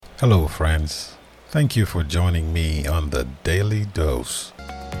Hello, friends. Thank you for joining me on the Daily Dose.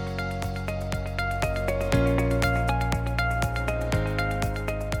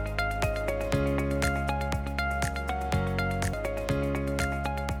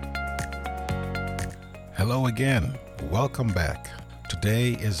 Hello again. Welcome back.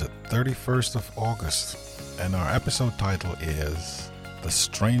 Today is the 31st of August, and our episode title is The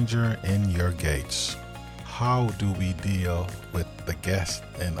Stranger in Your Gates. How do we deal with the guest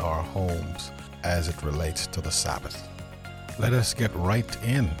in our homes as it relates to the Sabbath? Let us get right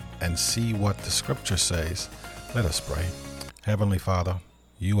in and see what the scripture says. Let us pray. Heavenly Father,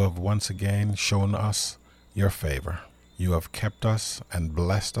 you have once again shown us your favor. You have kept us and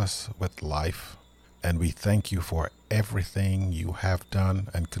blessed us with life, and we thank you for everything you have done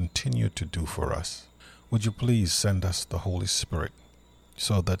and continue to do for us. Would you please send us the Holy Spirit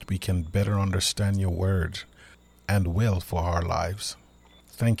so that we can better understand your word and will for our lives.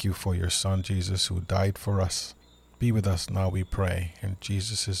 Thank you for your Son Jesus who died for us. Be with us now, we pray. In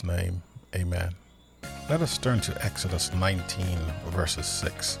Jesus' name, amen. Let us turn to Exodus 19 verses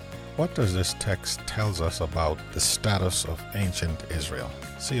 6. What does this text tells us about the status of ancient Israel?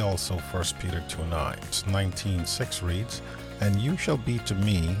 See also 1 Peter 2:9. 19:6 reads, "And you shall be to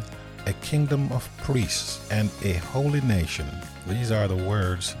me a kingdom of priests and a holy nation. These are the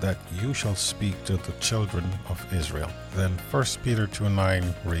words that you shall speak to the children of Israel." Then 1 Peter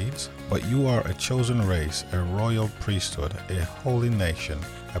 2:9 reads, "But you are a chosen race, a royal priesthood, a holy nation,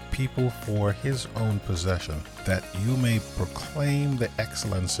 a people for his own possession, that you may proclaim the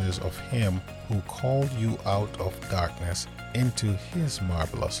excellencies of him who called you out of darkness into his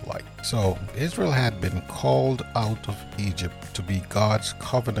marvelous light." So Israel had been called out of Egypt to be God's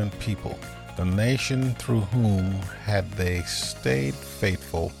covenant people, the nation through whom, had they stayed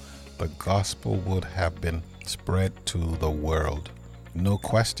faithful, the gospel would have been spread to the world. No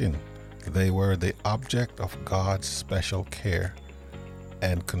question, they were the object of God's special care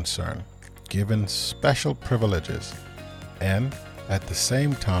and concern, given special privileges, and at the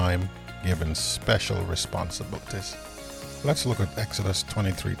same time given special responsibilities. Let's look at Exodus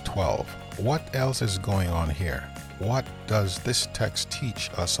 23:12. What else is going on here? What does this text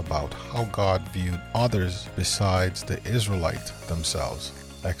teach us about how God viewed others besides the Israelites themselves?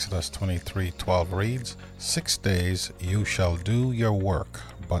 Exodus 23:12 reads, 6 days you shall do your work,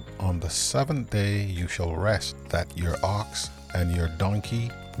 but on the seventh day you shall rest, that your ox and your donkey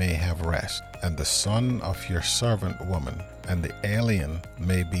may have rest, and the son of your servant woman and the alien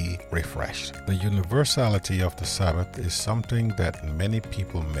may be refreshed. The universality of the Sabbath is something that many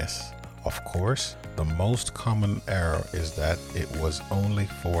people miss. Of course, the most common error is that it was only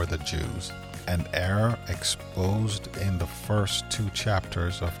for the Jews, an error exposed in the first 2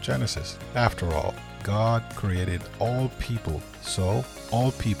 chapters of Genesis. After all, God created all people, so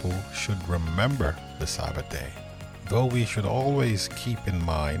all people should remember the Sabbath day. Though we should always keep in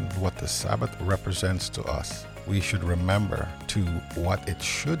mind what the Sabbath represents to us, we should remember too what it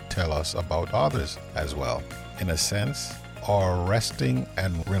should tell us about others as well. In a sense, our resting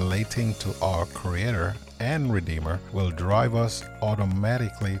and relating to our Creator and Redeemer will drive us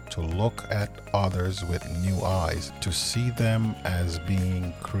automatically to look at others with new eyes, to see them as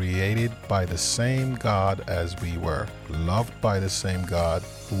being created by the same God as we were, loved by the same God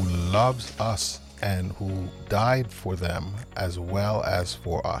who loves us and who died for them as well as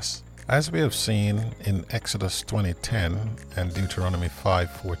for us. As we have seen in Exodus 20:10 and Deuteronomy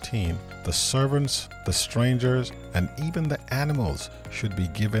 5:14, the servants, the strangers, and even the animals should be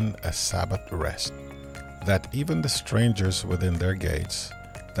given a Sabbath rest. That even the strangers within their gates,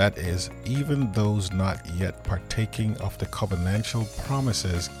 that is, even those not yet partaking of the covenantal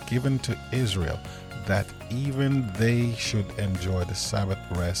promises given to Israel, that even they should enjoy the Sabbath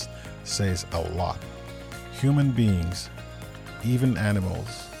rest says a lot. Human beings, even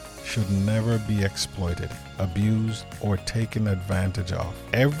animals, should never be exploited, abused, or taken advantage of.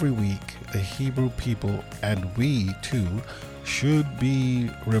 Every week, the Hebrew people and we too should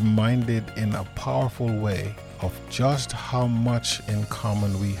be reminded in a powerful way of just how much in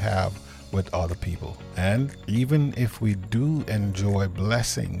common we have with other people. And even if we do enjoy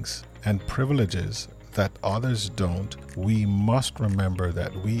blessings and privileges that others don't, we must remember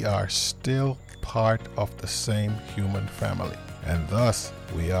that we are still part of the same human family, and thus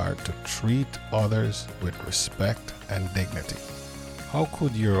we are to treat others with respect and dignity. How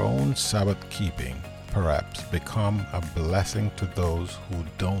could your own Sabbath keeping perhaps become a blessing to those who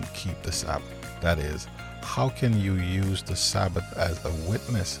don't keep the Sabbath? That is, how can you use the Sabbath as a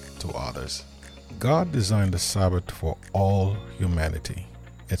witness to others? God designed the Sabbath for all humanity.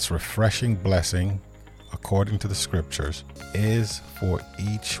 Its refreshing blessing according to the scriptures, is for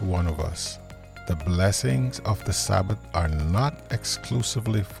each one of us. The blessings of the Sabbath are not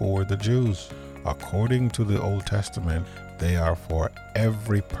exclusively for the Jews. According to the Old Testament, they are for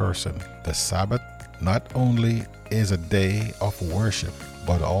every person. The Sabbath not only is a day of worship,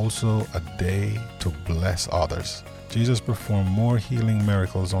 but also a day to bless others. Jesus performed more healing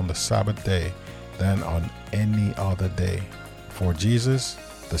miracles on the Sabbath day than on any other day. For Jesus,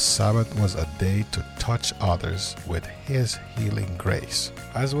 the Sabbath was a day to touch others with His healing grace.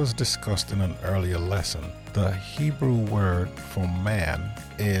 As was discussed in an earlier lesson, the Hebrew word for man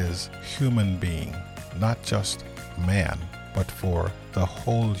is human being, not just man, but for the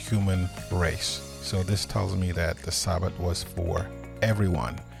whole human race. So this tells me that the Sabbath was for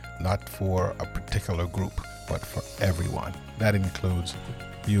everyone, not for a particular group, but for everyone. That includes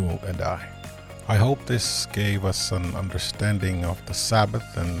you and I. I hope this gave us an understanding of the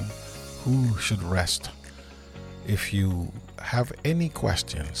Sabbath and who should rest. If you have any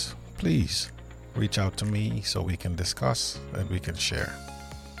questions, please reach out to me so we can discuss and we can share.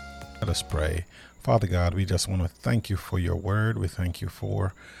 Let us pray. Father God, we just want to thank you for your word. We thank you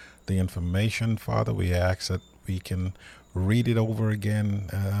for the information, Father. We ask that we can read it over again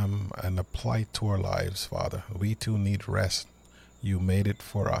and apply it to our lives, Father. We too need rest. You made it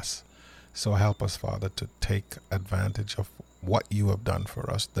for us. So help us, Father, to take advantage of what you have done for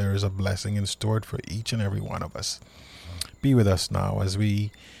us. There is a blessing in store for each and every one of us. Be with us now as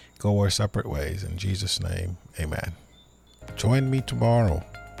we go our separate ways. In Jesus' name, amen. Join me tomorrow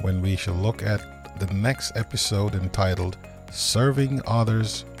when we shall look at the next episode entitled Serving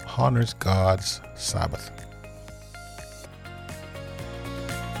Others Honors God's Sabbath.